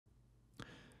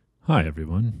Hi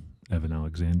everyone, Evan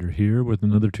Alexander here with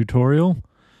another tutorial.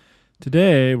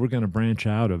 Today we're going to branch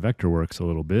out of Vectorworks a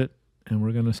little bit and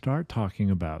we're going to start talking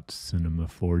about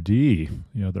Cinema4d,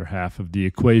 the other half of the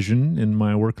equation in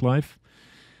my work life.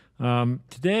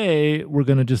 Today we're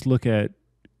going to just look at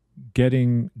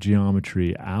getting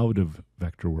geometry out of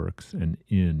Vectorworks and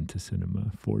into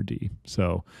Cinema4d.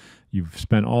 So you've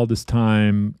spent all this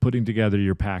time putting together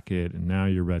your packet and now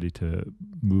you're ready to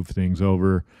move things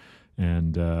over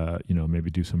and maybe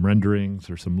do some renderings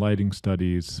or some lighting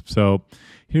studies. So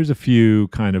here's a few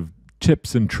kind of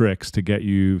tips and tricks to get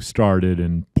you started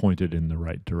and pointed in the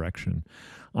right direction.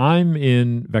 I'm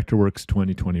in Vectorworks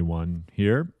 2021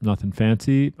 here, nothing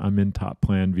fancy. I'm in top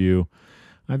plan view.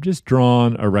 I've just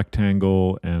drawn a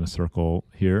rectangle and a circle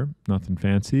here, nothing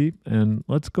fancy. And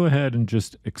let's go ahead and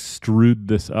just extrude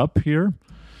this up here.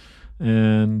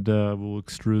 And we'll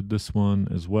extrude this one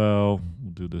as well.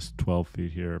 We'll do this 12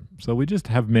 feet here. So we just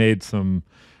have made some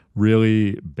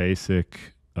really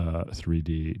basic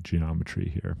 3D geometry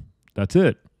here. That's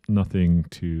it. Nothing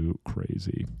too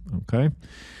crazy. Okay.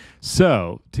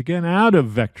 So to get out of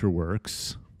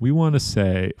Vectorworks, we want to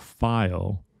say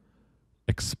File,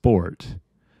 Export,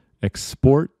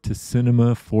 Export to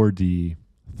Cinema4d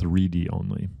 3D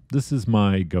only. This is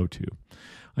my go-to.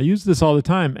 I use this all the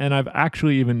time, and I've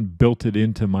actually even built it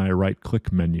into my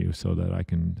right-click menu so that I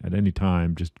can, at any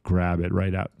time, just grab it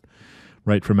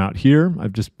right from out here.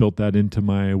 I've just built that into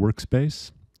my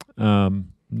workspace.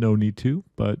 No need to,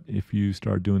 but if you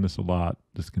start doing this a lot,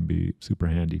 this can be super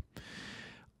handy.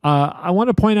 I want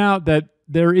to point out that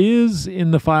there is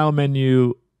in the File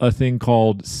menu a thing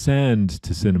called Send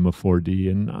to Cinema4d,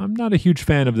 and I'm not a huge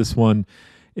fan of this one.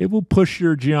 It will push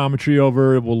your geometry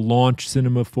over. It will launch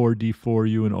Cinema4d for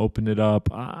you and open it up.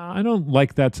 I don't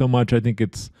like that so much. I think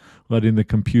it's letting the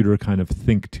computer kind of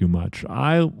think too much.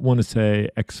 I want to say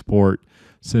export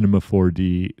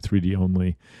Cinema4d 3D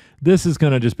only. This is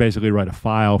going to just basically write a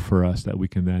file for us that we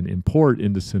can then import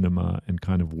into Cinema and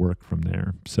kind of work from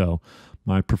there. So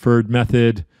my preferred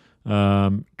method,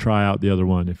 try out the other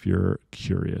one if you're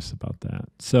curious about that.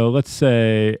 So let's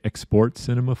say export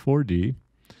Cinema4d.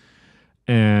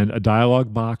 And a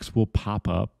dialog box will pop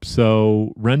up.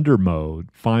 So render mode,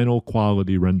 final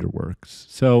quality Renderworks.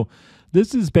 So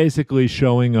this is basically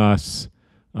showing us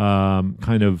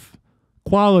kind of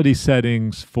quality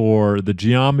settings for the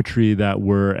geometry that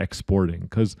we're exporting,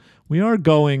 because we are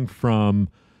going from,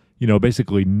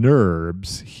 basically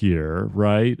NURBS here,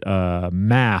 right?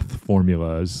 Math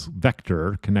formulas,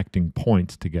 vector, connecting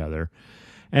points together.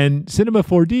 And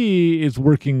Cinema4d is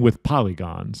working with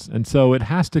polygons. And so it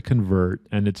has to convert,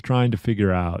 and it's trying to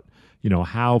figure out,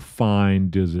 how fine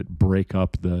does it break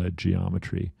up the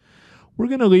geometry. We're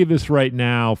going to leave this right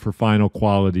now for final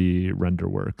quality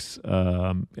Renderworks.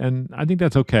 And I think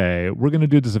that's okay. We're going to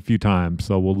do this a few times,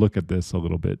 so we'll look at this a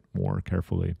little bit more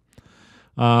carefully.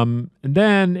 And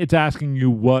then it's asking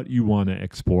you what you want to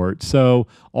export. So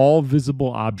all visible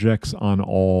objects on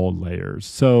all layers.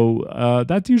 So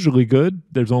that's usually good.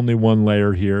 There's only one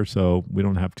layer here, so we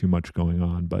don't have too much going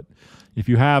on. But if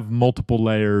you have multiple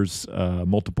layers,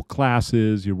 multiple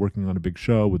classes, you're working on a big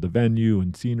show with a venue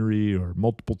and scenery or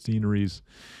multiple sceneries,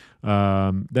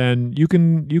 then you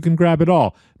can grab it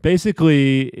all.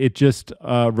 Basically, it just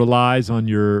relies on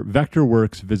your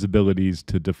Vectorworks visibilities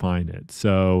to define it.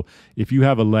 So if you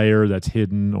have a layer that's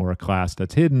hidden or a class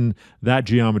that's hidden, that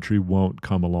geometry won't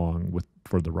come along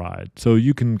for the ride. So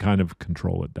you can kind of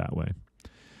control it that way.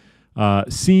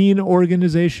 Scene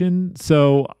organization.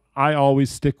 So I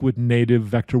always stick with native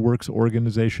Vectorworks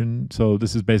organization. So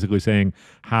this is basically saying,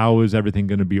 how is everything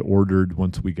going to be ordered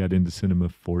once we get into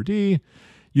Cinema4d?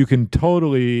 You can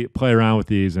totally play around with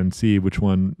these and see which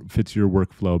one fits your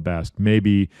workflow best.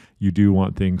 Maybe you do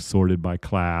want things sorted by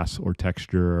class or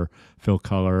texture or fill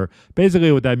color. Basically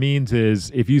what that means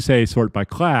is if you say sort by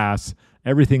class,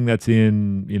 everything that's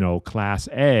in, class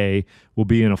A will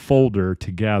be in a folder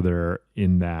together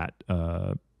in that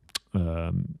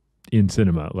in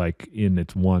Cinema, like in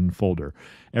its one folder.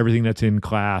 Everything that's in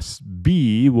class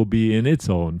B will be in its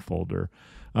own folder.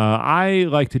 I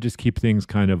like to just keep things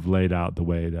kind of laid out the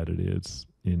way that it is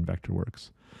in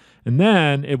Vectorworks. And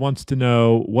then it wants to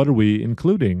know, what are we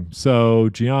including? So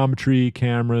geometry,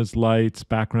 cameras, lights,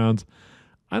 backgrounds.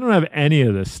 I don't have any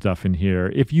of this stuff in here.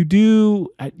 If you do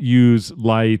use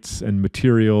lights and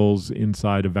materials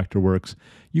inside of Vectorworks,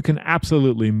 you can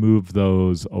absolutely move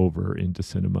those over into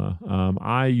Cinema.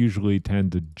 I usually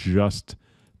tend to just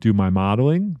do my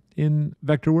modeling in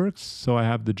Vectorworks, so I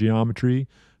have the geometry,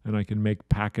 and I can make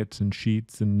packets and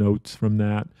sheets and notes from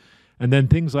that. And then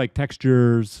things like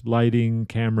textures, lighting,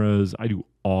 cameras, I do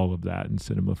all of that in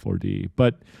Cinema 4D.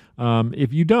 But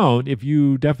if you don't, if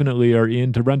you definitely are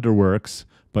into Renderworks,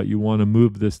 but you want to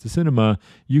move this to Cinema,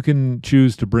 you can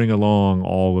choose to bring along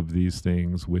all of these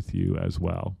things with you as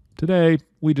well. Today,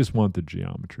 we just want the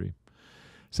geometry.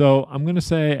 So I'm going to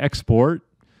say export,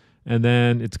 and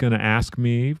then it's going to ask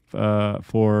me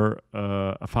for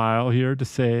a file here to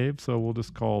save. So we'll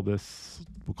just call this,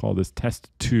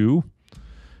 test2,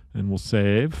 and we'll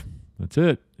save. That's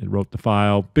it. It wrote the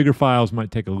file. Bigger files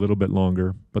might take a little bit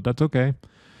longer, but that's okay.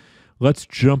 Let's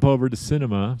jump over to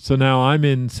Cinema. So now I'm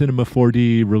in Cinema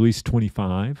 4D Release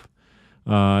 25.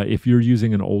 If you're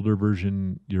using an older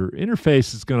version, your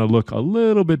interface is going to look a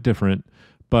little bit different,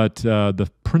 but the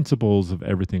principles of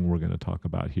everything we're going to talk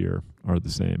about here are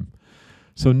the same.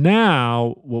 So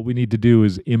now what we need to do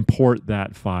is import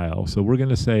that file. So we're going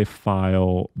to say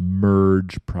file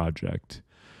merge project.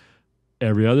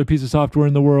 Every other piece of software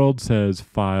in the world says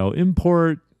file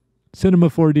import. Cinema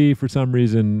 4D, for some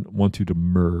reason, wants you to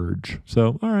merge.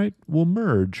 So, all right, we'll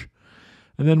merge.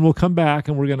 And then we'll come back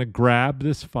and we're going to grab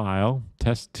this file,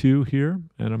 test2 here,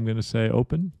 and I'm going to say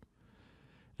open.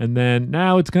 And then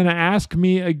now it's going to ask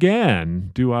me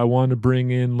again, do I want to bring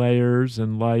in layers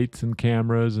and lights and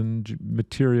cameras and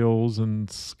materials and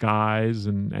skies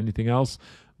and anything else?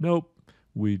 Nope,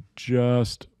 we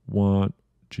just want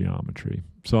geometry.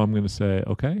 So I'm going to say,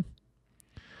 okay.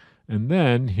 And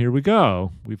then here we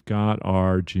go. We've got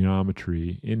our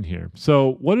geometry in here.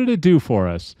 So what did it do for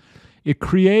us? It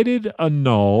created a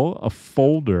null, a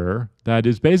folder that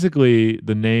is basically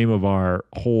the name of our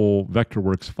whole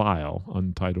Vectorworks file,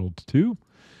 untitled2.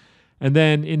 And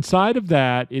then inside of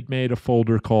that, it made a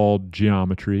folder called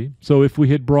geometry. So if we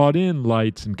had brought in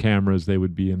lights and cameras, they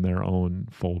would be in their own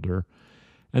folder.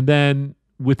 And then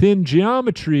within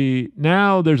geometry,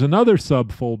 now there's another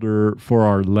subfolder for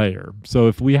our layer. So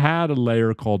if we had a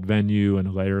layer called venue and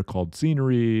a layer called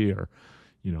scenery or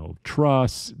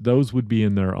truss, those would be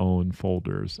in their own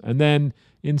folders. And then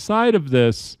inside of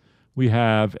this, we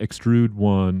have extrude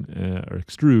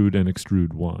and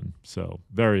extrude one. So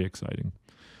very exciting.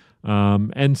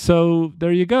 And so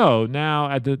there you go. Now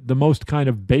at the most kind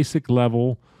of basic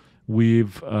level,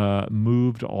 we've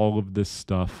moved all of this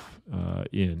stuff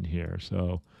in here.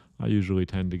 So I usually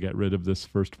tend to get rid of this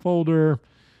first folder.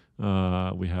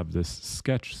 We have this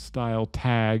sketch style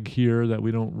tag here that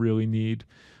we don't really need.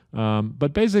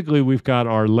 But basically we've got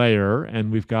our layer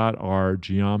and we've got our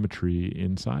geometry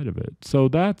inside of it. So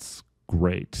that's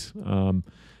great. And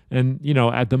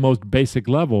at the most basic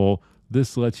level,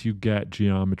 this lets you get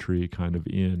geometry kind of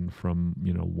in from,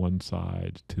 one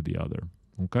side to the other.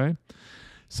 Okay.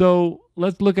 So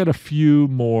let's look at a few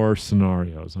more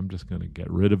scenarios. I'm just going to get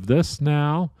rid of this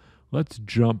now. Let's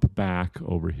jump back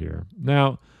over here.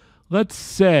 Now, let's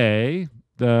say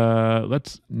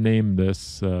let's name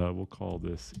this, we'll call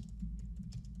this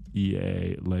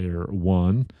EA layer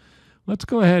 1. Let's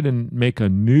go ahead and make a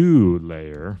new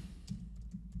layer.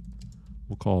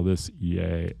 We'll call this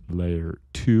EA layer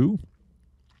 2.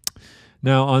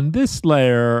 Now on this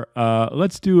layer,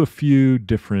 let's do a few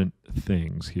different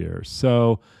things here.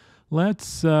 So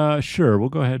let's, we'll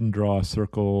go ahead and draw a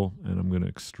circle and I'm going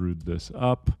to extrude this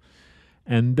up.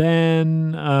 And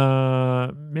then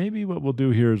maybe what we'll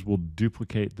do here is we'll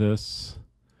duplicate this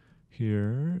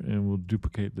here and we'll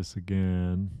duplicate this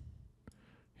again.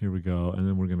 Here we go. And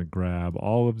then we're going to grab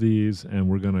all of these and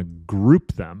we're going to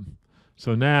group them.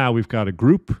 So now we've got a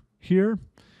group here.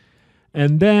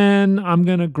 And then I'm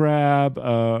going to grab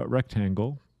a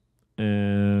rectangle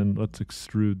and let's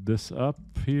extrude this up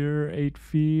here 8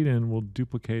 feet and we'll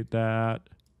duplicate that.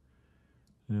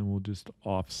 And we'll just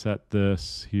offset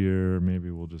this here.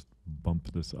 Maybe we'll just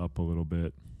bump this up a little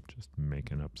bit. Just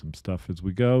making up some stuff as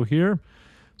we go here.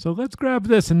 So let's grab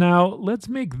this. And now let's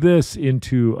make this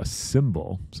into a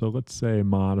symbol. So let's say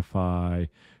modify,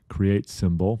 create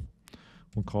symbol.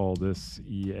 We'll call this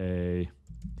EA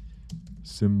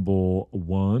symbol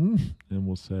 1. And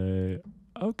we'll say,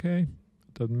 okay,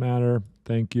 doesn't matter.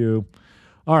 Thank you.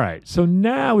 All right, so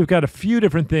now we've got a few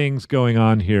different things going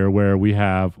on here where we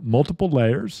have multiple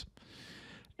layers.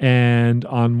 And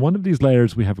on one of these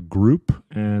layers, we have a group.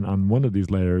 And on one of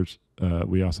these layers,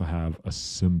 we also have a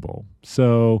symbol.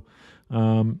 So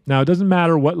now it doesn't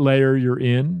matter what layer you're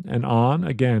in and on.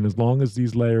 Again, as long as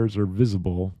these layers are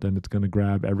visible, then it's going to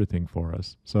grab everything for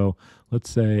us. So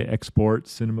let's say export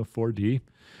Cinema 4D.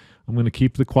 I'm going to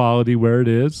keep the quality where it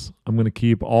is. I'm going to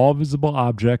keep all visible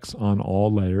objects on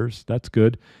all layers. That's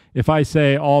good. If I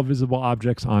say all visible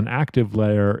objects on active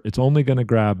layer, it's only going to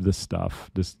grab this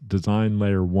stuff. This design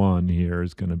layer 1 here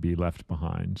is going to be left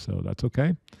behind. So that's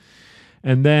okay.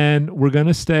 And then we're going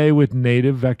to stay with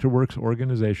native Vectorworks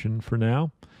organization for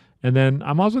now. And then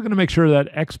I'm also going to make sure that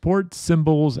export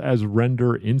symbols as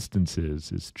render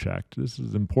instances is checked. This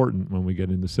is important when we get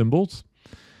into symbols.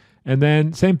 And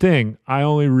then same thing, I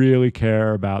only really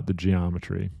care about the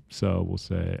geometry. So we'll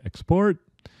say export.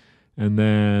 And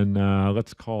then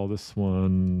let's call this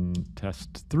one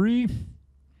test 3.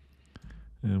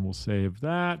 And we'll save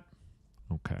that.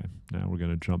 Okay, now we're going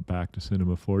to jump back to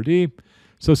Cinema4d.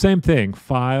 So same thing,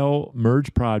 file,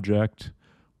 merge project.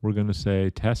 We're going to say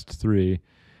test 3.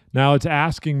 Now it's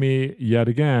asking me yet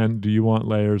again, do you want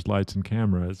layers, lights, and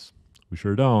cameras? We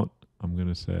sure don't. I'm going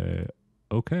to say,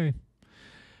 okay.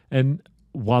 And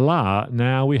voila,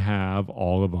 now we have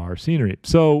all of our scenery.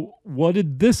 So what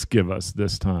did this give us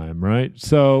this time, right?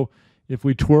 So if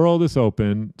we twirl this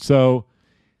open, so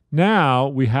now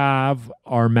we have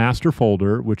our master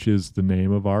folder, which is the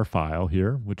name of our file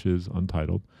here, which is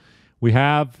untitled. We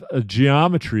have a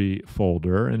geometry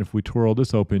folder, and if we twirl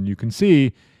this open, you can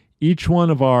see each one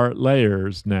of our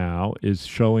layers now is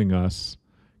showing us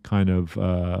kind of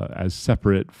as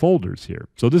separate folders here.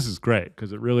 So this is great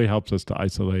because it really helps us to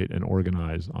isolate and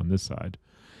organize on this side.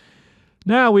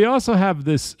 Now we also have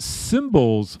this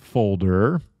symbols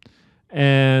folder,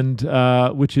 and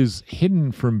which is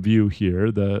hidden from view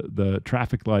here. The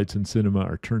traffic lights in Cinema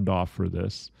are turned off for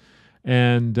this.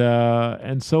 And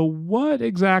so what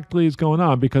exactly is going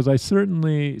on? Because I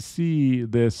certainly see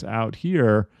this out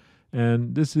here,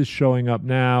 and this is showing up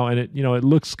now, and it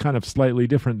looks kind of slightly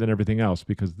different than everything else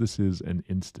because this is an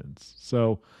instance.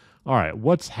 So, all right,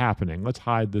 what's happening? Let's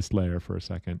hide this layer for a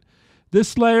second.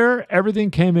 This layer, everything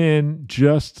came in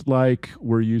just like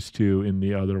we're used to in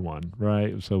the other one,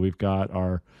 right? So we've got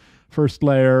our first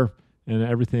layer, and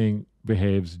everything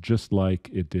behaves just like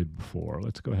it did before.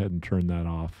 Let's go ahead and turn that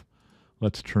off.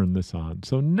 Let's turn this on.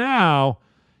 So now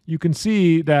you can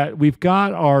see that we've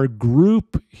got our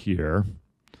group here.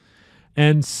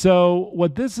 And so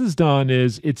what this has done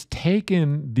is it's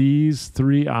taken these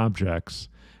 3 objects,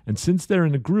 and since they're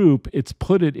in a group, it's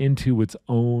put it into its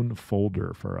own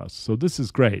folder for us. So this is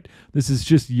great. This is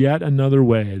just yet another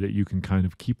way that you can kind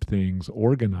of keep things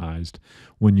organized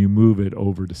when you move it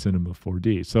over to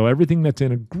Cinema4d. So everything that's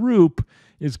in a group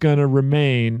is going to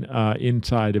remain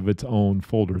inside of its own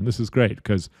folder. And this is great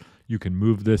because you can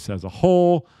move this as a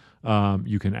whole.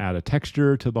 You can add a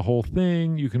texture to the whole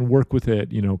thing. You can work with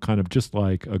it, kind of just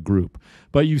like a group.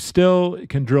 But you still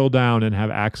can drill down and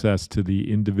have access to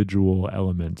the individual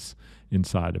elements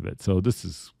inside of it. So this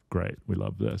is great. We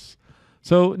love this.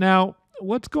 So now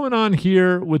what's going on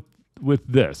here with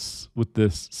this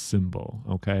symbol,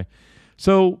 okay?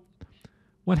 So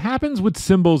what happens with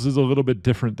symbols is a little bit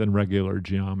different than regular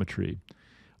geometry.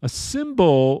 A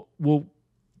symbol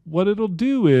what it'll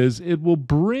do is it will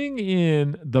bring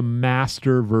in the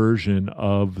master version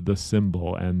of the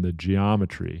symbol and the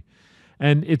geometry.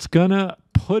 And it's going to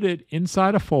put it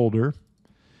inside a folder.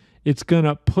 It's going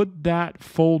to put that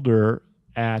folder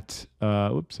at,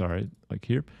 like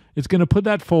here. It's going to put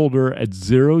that folder at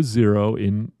 0, 0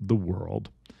 in the world.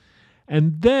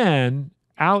 And then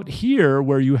out here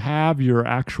where you have your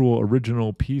actual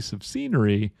original piece of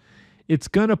scenery, it's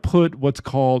going to put what's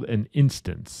called an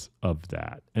instance of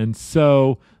that. And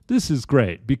so this is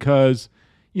great because,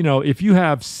 if you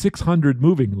have 600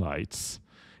 moving lights,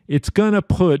 it's going to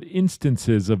put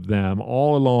instances of them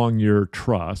all along your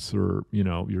truss or,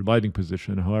 your lighting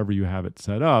position, however you have it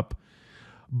set up.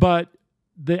 But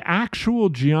the actual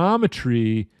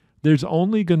geometry, there's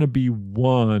only going to be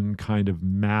one kind of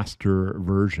master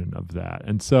version of that.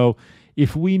 And so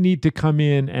if we need to come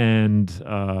in and,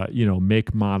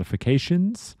 make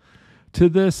modifications to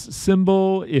this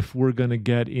symbol, if we're going to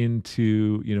get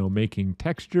into, making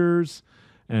textures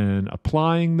and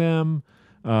applying them,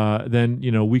 then,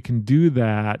 we can do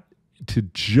that to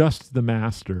just the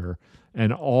master,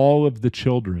 and all of the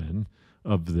children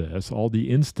of this, all the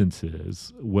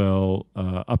instances will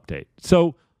update.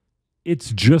 So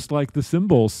it's just like the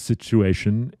symbols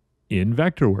situation in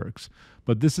Vectorworks.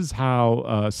 But this is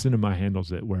how Cinema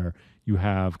handles it, where you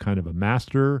have kind of a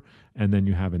master and then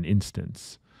you have an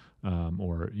instance.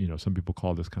 Or, some people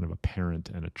call this kind of a parent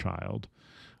and a child.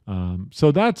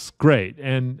 So that's great.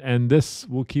 And this,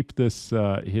 we'll keep this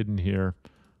hidden here.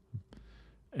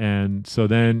 And so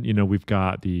then, we've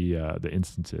got the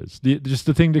instances. Just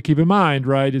the thing to keep in mind,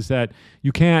 right, is that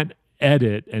you can't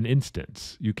edit an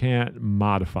instance. You can't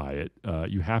modify it.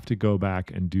 You have to go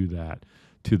back and do that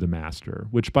to the master,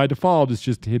 which by default is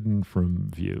just hidden from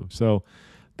view. So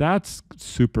that's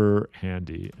super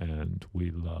handy, and we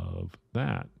love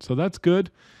that. So that's good.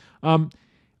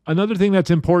 Another thing that's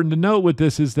important to note with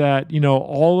this is that,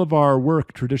 all of our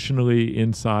work traditionally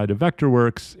inside of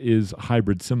Vectorworks is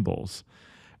hybrid symbols.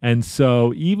 And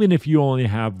so even if you only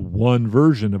have one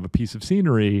version of a piece of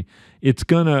scenery, it's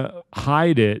going to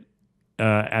hide it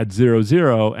at 0,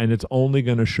 0, and it's only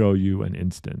going to show you an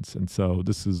instance. And so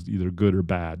this is either good or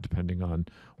bad, depending on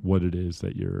what it is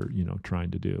that you're,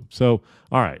 trying to do. So,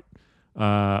 all right.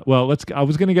 Well, I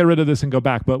was going to get rid of this and go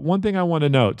back, but one thing I want to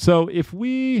note. So if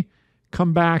we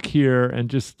come back here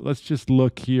and let's just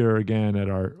look here again at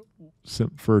our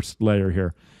first layer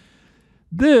here.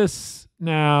 This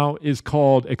now is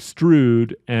called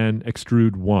extrude and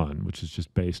extrude 1, which is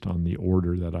just based on the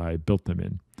order that I built them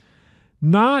in.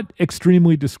 Not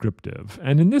extremely descriptive.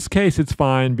 And in this case, it's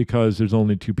fine because there's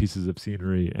only 2 pieces of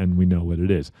scenery and we know what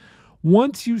it is.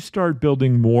 Once you start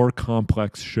building more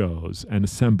complex shows and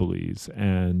assemblies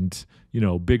and,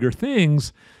 bigger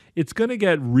things, it's going to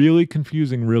get really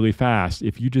confusing really fast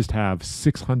if you just have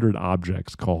 600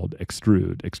 objects called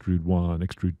extrude 1,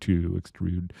 extrude 2,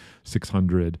 extrude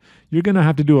 600. You're going to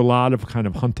have to do a lot of kind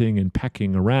of hunting and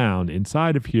pecking around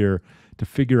inside of here to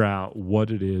figure out what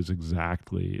it is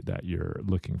exactly that you're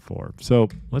looking for. So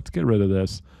let's get rid of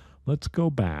this. Let's go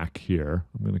back here.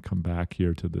 I'm going to come back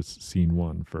here to this scene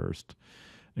 1 first.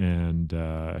 And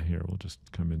here, we'll just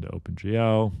come into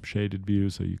OpenGL, shaded view,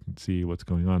 so you can see what's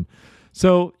going on.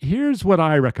 So here's what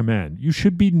I recommend. You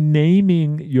should be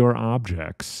naming your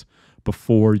objects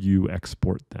before you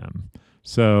export them.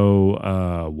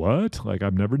 So what? Like,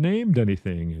 I've never named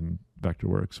anything in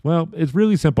Vectorworks. Well, it's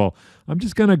really simple. I'm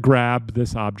just going to grab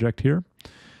this object here.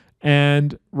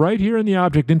 And right here in the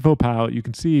object info palette, you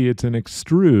can see it's an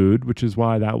extrude, which is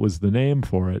why that was the name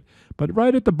for it. But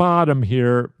right at the bottom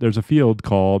here, there's a field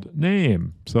called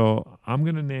name. So I'm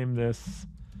going to name this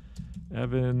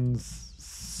Evans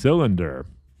Cylinder.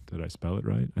 Did I spell it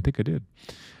right? I think I did.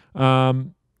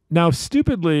 Now,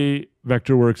 stupidly,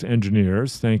 Vectorworks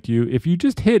engineers, thank you. If you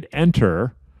just hit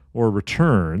enter or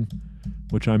return,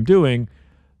 which I'm doing,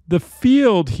 the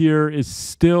field here is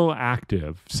still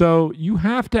active. So you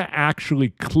have to actually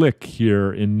click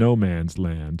here in no man's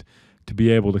land to be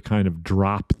able to kind of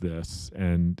drop this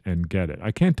and get it.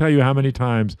 I can't tell you how many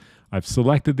times I've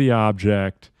selected the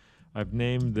object, I've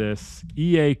named this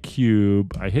EA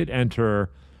cube, I hit enter,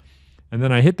 and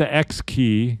then I hit the X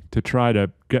key to try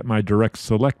to get my direct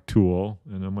select tool,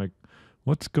 and I'm like,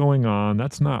 what's going on?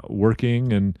 That's not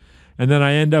working. And then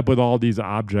I end up with all these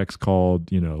objects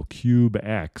called, cube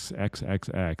X,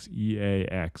 XXX,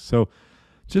 EAX. So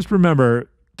just remember,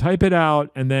 type it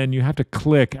out, and then you have to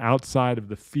click outside of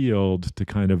the field to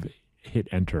kind of hit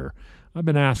enter. I've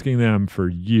been asking them for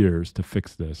years to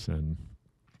fix this, and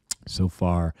so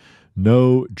far,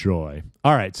 no joy.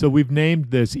 All right, so we've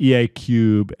named this EA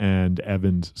cube and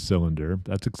Evans cylinder.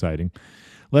 That's exciting.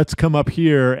 Let's come up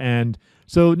here, and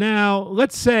so now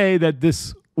let's say that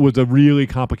this was a really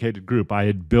complicated group. I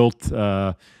had built,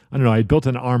 I had built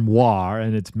an armoire,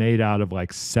 and it's made out of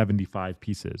like 75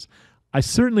 pieces. I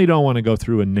certainly don't want to go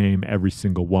through and name every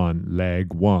single one,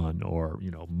 leg 1 or,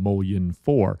 mullion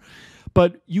 4.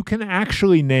 But you can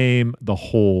actually name the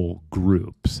whole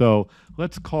group. So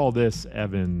let's call this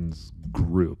Evans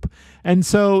group. And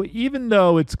so even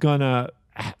though it's going to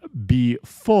be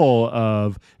full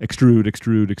of extrude,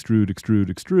 extrude, extrude, extrude,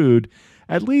 extrude,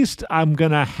 at least I'm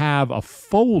going to have a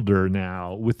folder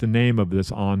now with the name of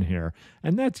this on here.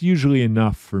 And that's usually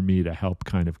enough for me to help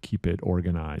kind of keep it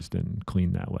organized and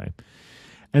clean that way.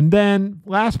 And then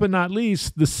last but not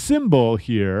least, the symbol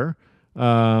here,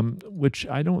 which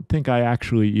I don't think I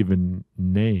actually even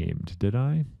named. Did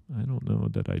I? I don't know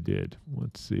that I did.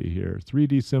 Let's see here.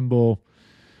 3D symbol.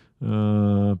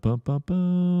 No,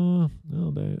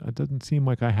 it doesn't seem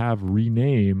like I have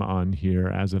rename on here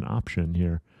as an option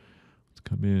here. Let's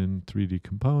come in 3D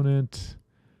component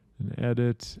and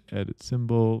edit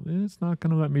symbol. It's not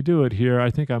going to let me do it here.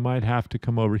 I think I might have to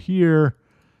come over here,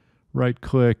 right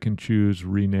click and choose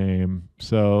rename.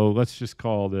 So let's just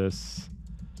call this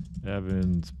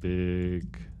Evans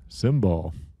big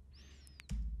symbol.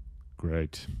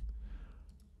 Great.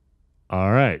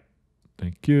 All right.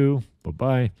 Thank you.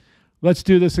 Bye-bye. Let's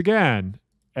do this again.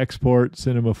 Export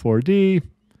Cinema4d.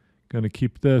 Going to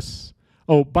keep this.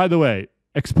 Oh, by the way,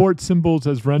 export symbols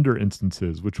as render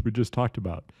instances, which we just talked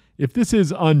about. If this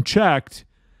is unchecked,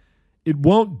 it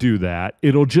won't do that.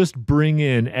 It'll just bring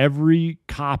in every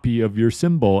copy of your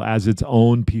symbol as its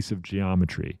own piece of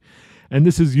geometry. And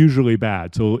this is usually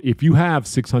bad. So if you have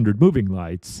 600 moving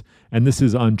lights and this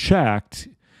is unchecked,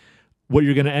 what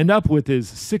you're going to end up with is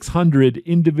 600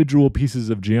 individual pieces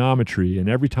of geometry. And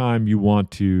every time you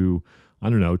want to,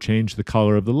 change the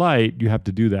color of the light, you have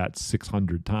to do that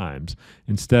 600 times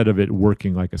instead of it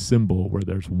working like a symbol where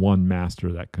there's one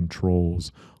master that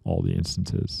controls all the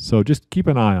instances. So just keep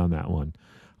an eye on that one.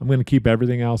 I'm going to keep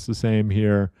everything else the same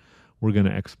here. We're going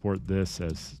to export this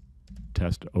as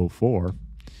test 04.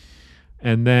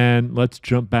 And then let's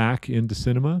jump back into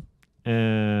Cinema.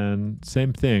 And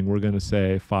same thing, we're going to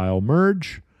say file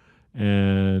merge.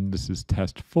 And this is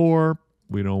test 4.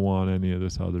 We don't want any of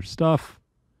this other stuff.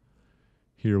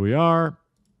 Here we are.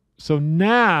 So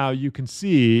now you can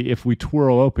see if we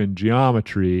twirl open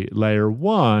geometry layer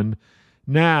 1,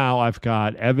 now I've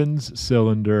got Evans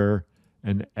cylinder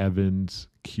and Evans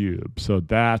cube. So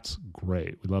that's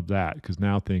great. We love that because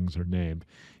now things are named.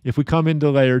 If we come into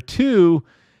layer 2,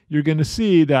 you're going to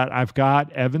see that I've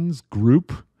got Evans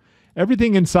group.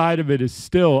 Everything inside of it is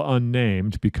still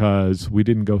unnamed because we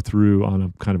didn't go through on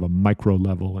a kind of a micro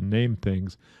level and name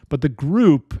things. But the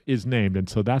group is named, and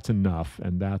so that's enough,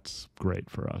 and that's great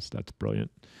for us. That's brilliant.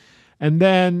 And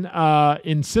then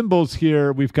in symbols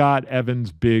here, we've got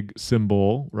Evans big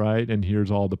symbol, right? And here's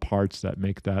all the parts that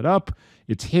make that up.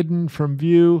 It's hidden from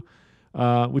view,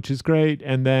 which is great.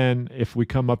 And then if we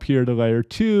come up here to layer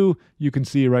 2, you can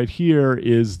see right here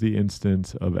is the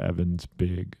instance of Evans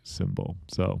big symbol.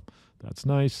 So that's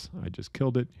nice. I just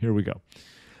killed it. Here we go.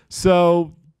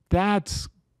 So that's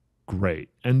great.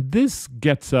 And this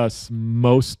gets us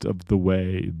most of the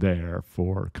way there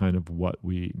for kind of what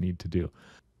we need to do.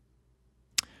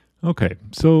 Okay,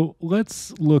 so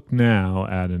let's look now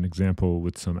at an example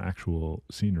with some actual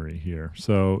scenery here.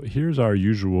 So here's our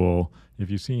usual,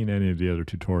 if you've seen any of the other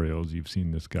tutorials, you've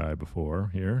seen this guy before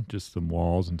here, just some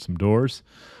walls and some doors,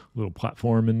 a little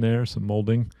platform in there, some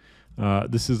molding.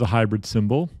 This is a hybrid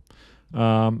symbol.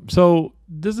 So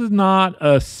this is not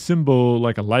a symbol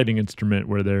like a lighting instrument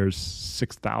where there's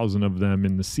 6,000 of them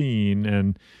in the scene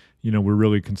and we're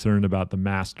really concerned about the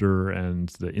master and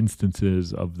the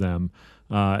instances of them.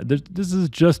 This is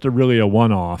just really a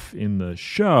one-off in the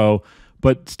show,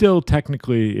 but still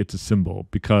technically it's a symbol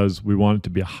because we want it to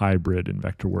be a hybrid in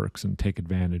Vectorworks and take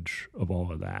advantage of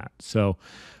all of that. So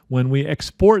when we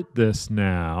export this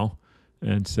now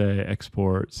and say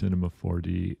export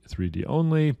Cinema4d 3D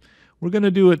only, we're going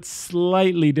to do it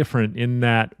slightly different in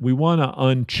that we want to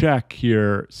uncheck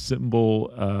here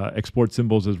export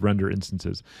symbols as render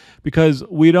instances because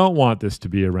we don't want this to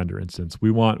be a render instance.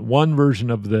 We want one version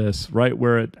of this right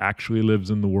where it actually lives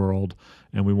in the world,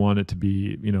 and we want it to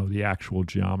be, the actual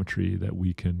geometry that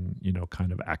we can,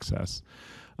 kind of access.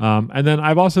 And then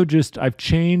I've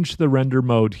changed the render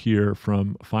mode here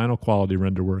from Final Quality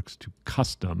RenderWorks to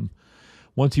Custom.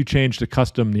 Once you change to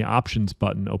custom, the options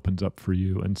button opens up for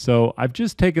you. And so I've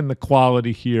just taken the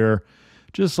quality here,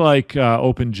 just like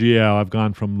OpenGL, I've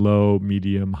gone from low,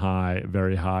 medium, high,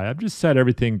 very high. I've just set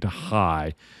everything to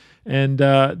high. And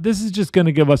this is just going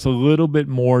to give us a little bit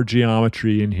more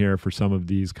geometry in here for some of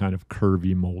these kind of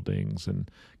curvy moldings and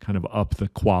kind of up the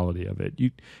quality of it.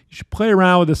 You should play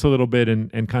around with this a little bit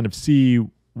and kind of see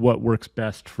what works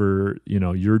best for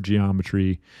your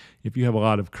geometry. If you have a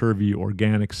lot of curvy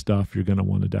organic stuff, you're going to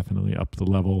want to definitely up the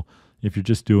level. If you're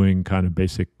just doing kind of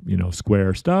basic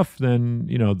square stuff, then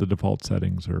the default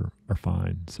settings are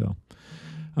fine. So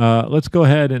let's go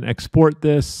ahead and export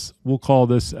this. We'll call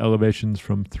this elevations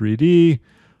from 3D,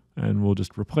 and we'll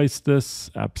just replace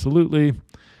this. Absolutely.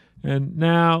 And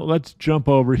now let's jump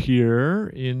over here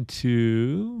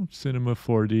into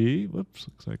Cinema4d. Whoops,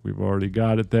 looks like we've already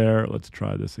got it there. Let's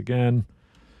try this again.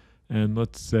 And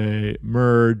let's say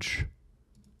merge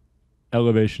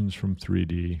elevations from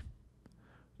 3D.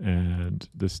 And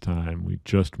this time we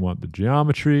just want the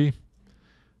geometry.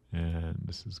 And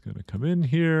this is going to come in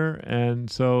here. And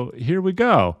so here we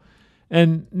go.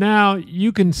 And now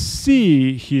you can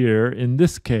see here in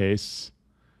this case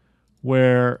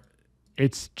where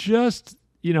it's just,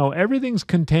 everything's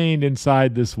contained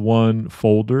inside this one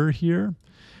folder here,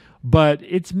 but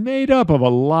it's made up of a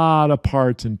lot of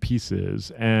parts and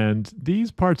pieces. And these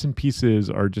parts and pieces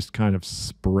are just kind of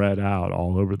spread out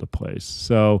all over the place.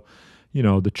 So,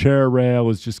 the chair rail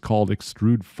is just called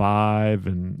Extrude 5,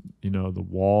 and, the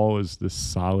wall is this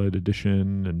solid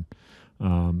edition.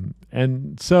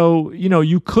 And so,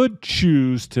 you could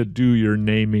choose to do your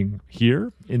naming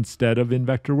here instead of in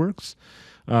Vectorworks.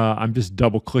 I'm just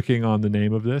double clicking on the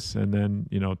name of this and then,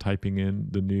 typing in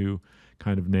the new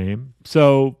kind of name.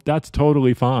 So that's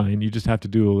totally fine. You just have to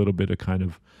do a little bit of kind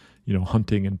of,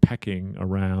 hunting and pecking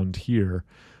around here.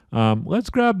 Let's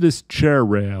grab this chair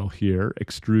rail here,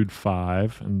 Extrude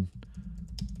 5, and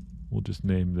we'll just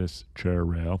name this chair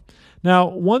rail. Now,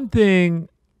 one thing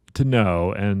to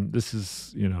know, and this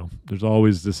is, there's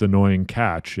always this annoying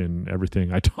catch in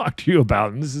everything I talk to you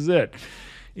about, and this is it.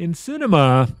 In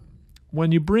Cinema,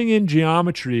 when you bring in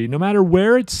geometry, no matter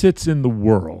where it sits in the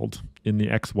world, in the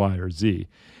X, Y, or Z,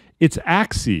 its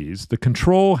axes, the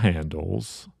control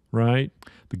handles, right?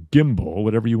 The gimbal,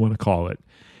 whatever you want to call it,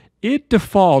 it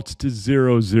defaults to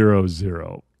 0, 0,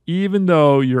 0, even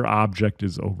though your object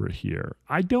is over here.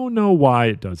 I don't know why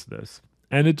it does this.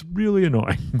 And it's really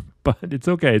annoying, but it's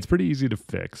okay. It's pretty easy to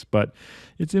fix. But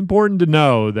it's important to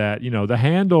know that, the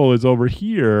handle is over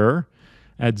here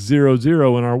at 0,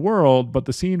 0 in our world, but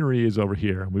the scenery is over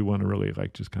here. And we want to really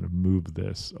just kind of move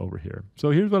this over here.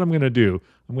 So here's what I'm going to do.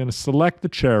 I'm going to select the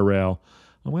chair rail.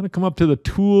 I'm going to come up to the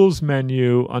Tools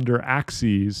menu under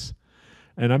Axes,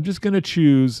 and I'm just going to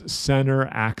choose Center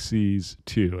Axes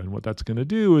 2. And what that's going to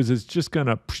do is it's just going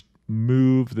to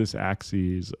move this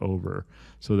axis over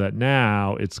so that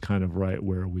now it's kind of right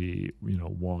where we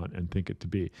want and think it to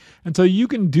be. And so you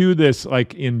can do this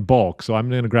in bulk. So I'm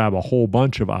going to grab a whole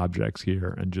bunch of objects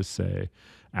here and just say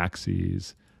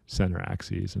axes, center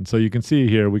axes. And so you can see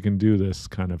here we can do this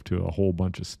kind of to a whole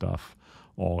bunch of stuff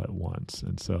all at once.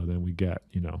 And so then we get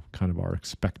kind of our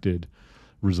expected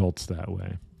results that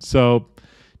way. So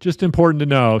just important to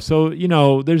know. So,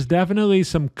 there's definitely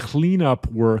some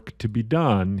cleanup work to be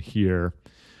done here.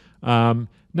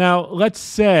 Now, let's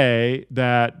say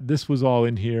that this was all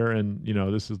in here and,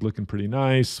 this is looking pretty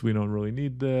nice. We don't really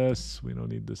need this. We don't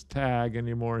need this tag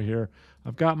anymore here.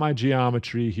 I've got my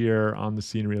geometry here on the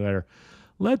scenery layer.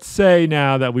 Let's say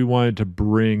now that we wanted to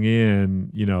bring in,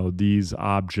 these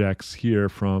objects here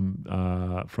from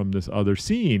this other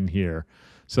scene here.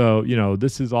 So,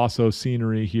 this is also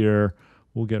scenery here.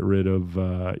 We'll get rid of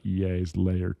EA's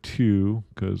layer 2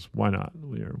 because why not?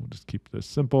 We'll just keep this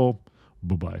simple.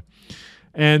 Bye-bye.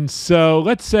 And so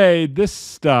let's say this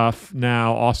stuff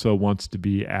now also wants to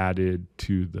be added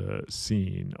to the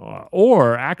scene.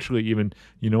 Or actually even,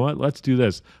 let's do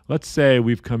this. Let's say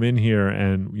we've come in here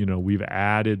and, we've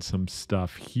added some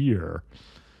stuff here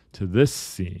to this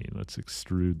scene. Let's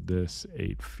extrude this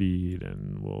 8 feet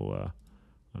and we'll...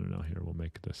 I don't know, here we'll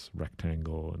make this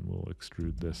rectangle and we'll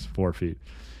extrude this 4 feet.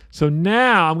 So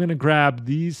now I'm going to grab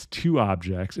these two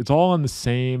objects. It's all on the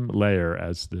same layer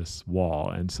as this wall.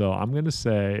 And so I'm going to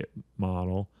say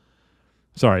File,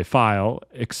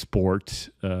 Export,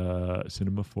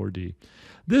 Cinema4d.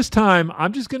 This time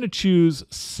I'm just going to choose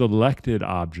Selected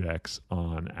Objects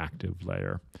on Active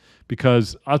Layer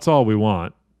because that's all we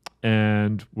want.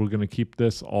 And we're going to keep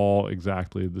this all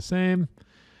exactly the same.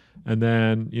 And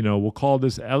then, we'll call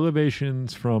this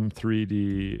Elevations from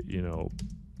 3D,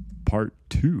 Part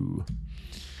 2.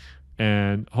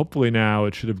 And hopefully now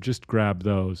it should have just grabbed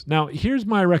those. Now, here's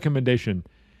my recommendation.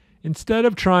 Instead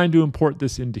of trying to import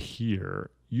this into here,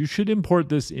 you should import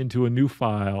this into a new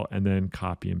file and then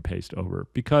copy and paste over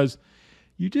because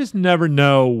you just never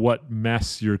know what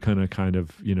mess you're going to kind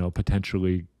of,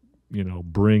 potentially,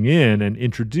 bring in and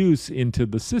introduce into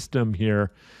the system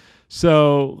here.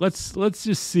 So let's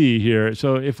just see here.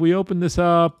 So if we open this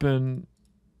up and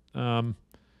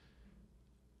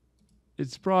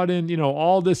it's brought in,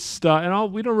 all this stuff,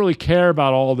 and we don't really care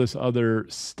about all this other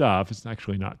stuff. It's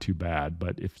actually not too bad,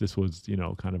 but if this was,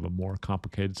 kind of a more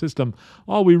complicated system,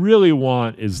 all we really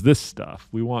want is this stuff.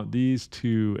 We want these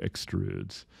two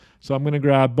extrudes. So I'm going to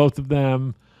grab both of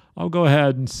them. I'll go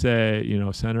ahead and say,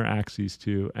 center axes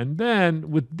 2. And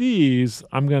then with these,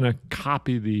 I'm going to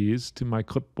copy these to my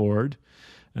clipboard.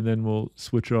 And then we'll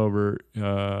switch over. Where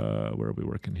are we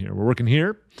working here? We're working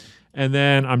here. And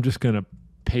then I'm just going to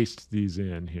paste these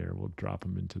in here. We'll drop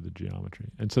them into the geometry.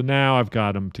 And so now I've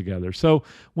got them together. So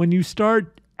when you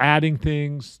start adding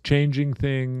things, changing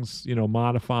things,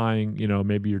 modifying,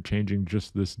 maybe you're changing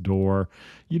just this door,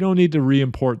 you don't need to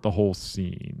re-import the whole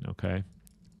scene, okay?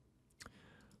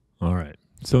 All right,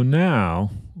 so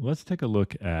now let's take a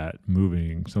look at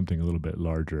moving something a little bit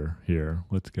larger here.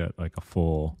 Let's get a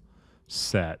full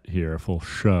set here, a full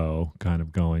show kind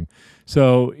of going.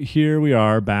 So here we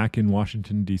are back in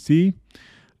Washington, D.C.,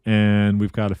 and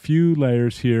we've got a few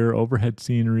layers here, overhead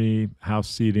scenery, house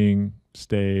seating,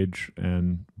 stage,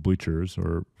 and bleachers,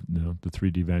 or the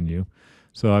 3D venue.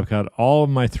 So I've got all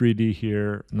of my 3D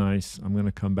here. Nice. I'm going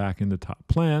to come back into top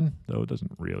plan, though it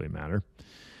doesn't really matter.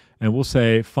 And we'll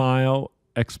say File,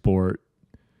 Export,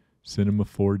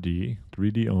 Cinema4d,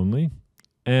 3D only.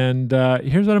 And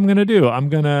here's what I'm going to do. I'm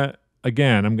going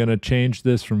to change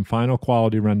this from Final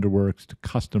Quality Renderworks to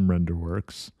Custom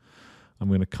Renderworks. I'm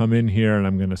going to come in here and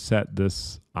I'm going to set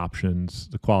this options,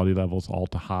 the quality levels all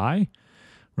to high,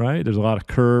 right? There's a lot of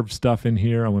curved stuff in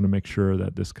here. I want to make sure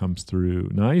that this comes through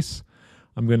nice.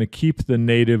 I'm going to keep the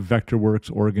native Vectorworks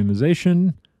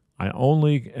organization. I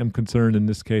only am concerned in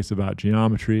this case about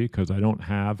geometry because I don't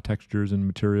have textures and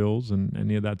materials and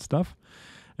any of that stuff.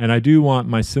 And I do want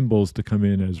my symbols to come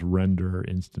in as render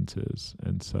instances.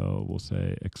 And so we'll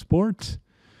say export.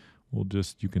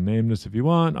 You can name this if you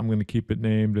want. I'm going to keep it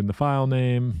named in the file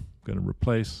name. I'm going to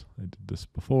replace. I did this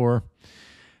before.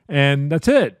 And that's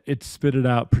it. It spit it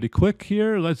out pretty quick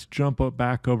here. Let's jump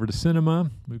back over to Cinema.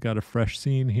 We've got a fresh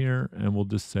scene here, and we'll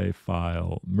just say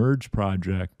File, Merge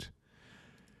Project,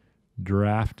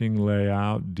 Drafting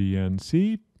Layout,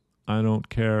 DNC. I don't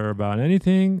care about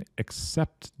anything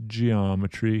except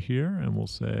geometry here, and we'll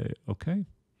say OK.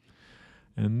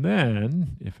 And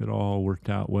then, if it all worked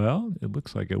out well, it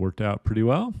looks like it worked out pretty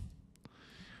well.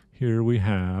 Here we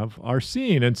have our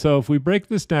scene. And so if we break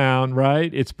this down,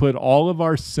 right, it's put all of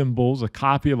our symbols, a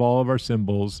copy of all of our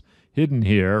symbols hidden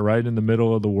here, right in the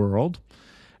middle of the world.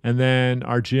 And then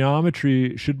our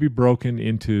geometry should be broken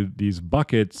into these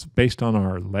buckets based on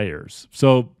our layers.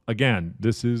 So again,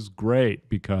 this is great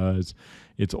because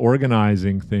it's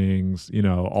organizing things, you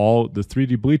know, all the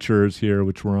 3D bleachers here,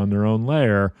 which were on their own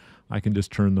layer, I can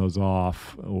just turn those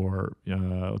off, or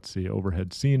let's see,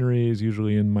 overhead scenery is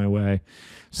usually in my way.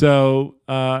 So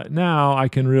now I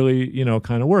can really, you know,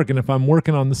 kind of work. And if I'm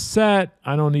working on the set,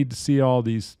 I don't need to see all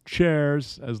these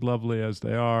chairs, as lovely as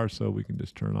they are. So we can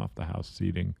just turn off the house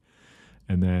seating.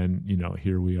 And then, you know,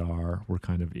 here we are. We're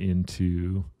kind of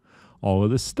into all of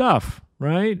this stuff,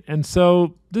 right? And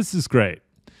so this is great.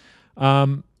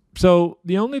 So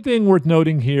the only thing worth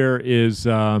noting here is,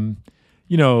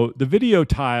 you know, the video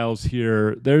tiles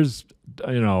here, there's,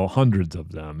 you know, hundreds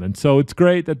of them. And so it's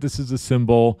great that this is a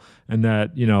symbol and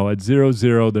that, you know, at 0,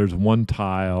 0, there's one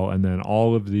tile. And then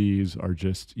all of these are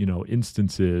just, you know,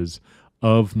 instances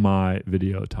of my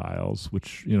video tiles,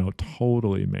 which, you know,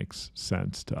 totally makes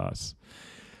sense to us.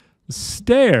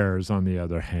 Stairs, on the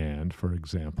other hand, for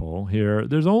example, here,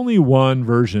 there's only one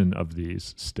version of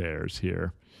these stairs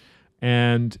here.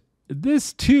 And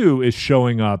this too is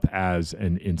showing up as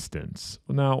an instance.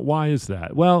 Now, why is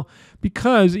that? Well,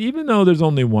 because even though there's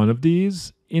only one of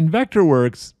these, in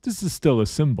Vectorworks, this is still a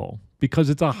symbol because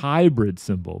it's a hybrid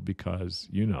symbol because,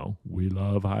 you know, we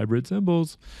love hybrid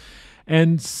symbols.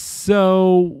 And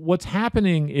so what's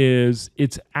happening is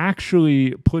it's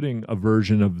actually putting a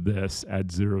version of this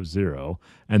at 0, 0,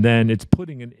 and then it's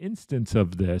putting an instance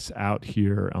of this out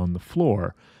here on the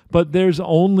floor. But there's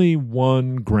only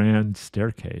one grand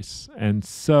staircase. And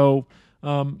so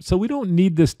we don't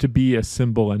need this to be a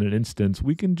symbol and an instance.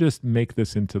 We can just make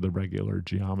this into the regular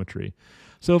geometry.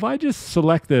 So if I just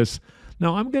select this,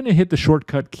 now I'm going to hit the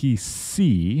shortcut key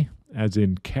C, as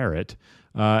in caret,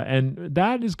 and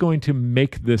that is going to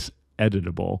make this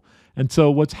editable. And so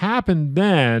what's happened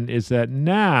then is that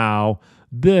now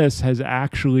this has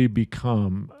actually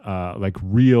become like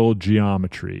real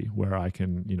geometry where I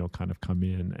can, you know, kind of come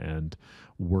in and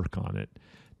work on it.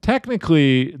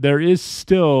 Technically, there is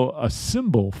still a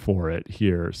symbol for it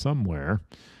here somewhere,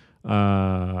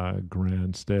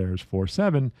 grand stairs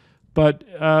 4-7, but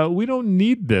we don't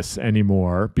need this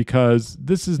anymore because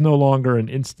this is no longer an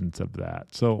instance of that.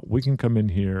 So we can come in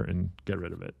here and get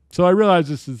rid of it. So I realize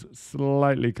this is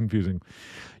slightly confusing.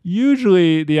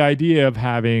 Usually the idea of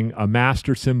having a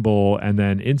master symbol and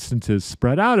then instances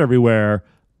spread out everywhere,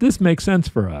 this makes sense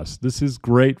for us. This is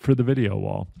great for the video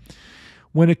wall.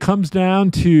 When it comes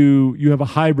down to you have a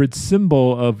hybrid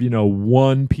symbol of, you know,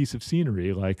 one piece of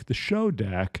scenery like the show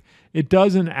deck, it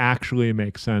doesn't actually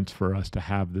make sense for us to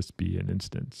have this be an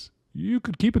instance. You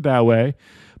could keep it that way,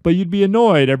 but you'd be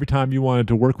annoyed every time you wanted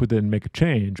to work with it and make a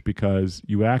change because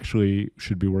you actually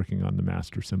should be working on the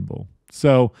master symbol.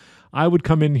 So I would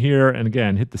come in here and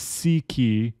again, hit the C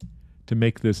key to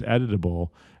make this editable.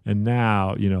 And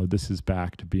now, you know, this is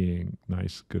back to being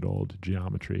nice, good old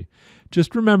geometry.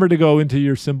 Just remember to go into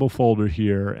your symbol folder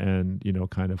here and, you know,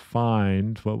 kind of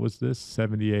find, what was this,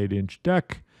 78-inch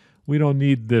deck. We don't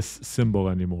need this symbol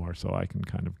anymore, so I can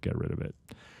kind of get rid of it.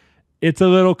 It's a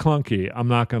little clunky, I'm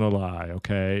not going to lie,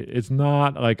 okay? It's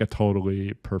not like a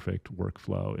totally perfect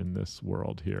workflow in this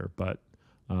world here, but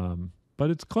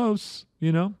it's close,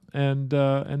 you know, and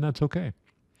that's okay.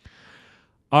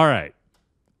 All right.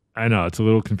 I know it's a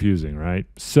little confusing, right?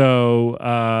 So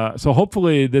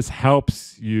hopefully this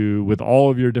helps you with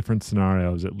all of your different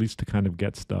scenarios, at least to kind of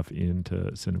get stuff into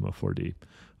Cinema4d.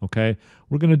 Okay,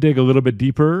 we're going to dig a little bit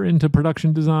deeper into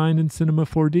production design in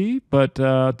Cinema4d, but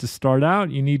to start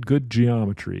out, you need good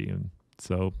geometry, and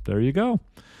so there you go.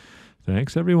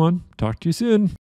 Thanks, everyone. Talk to you soon.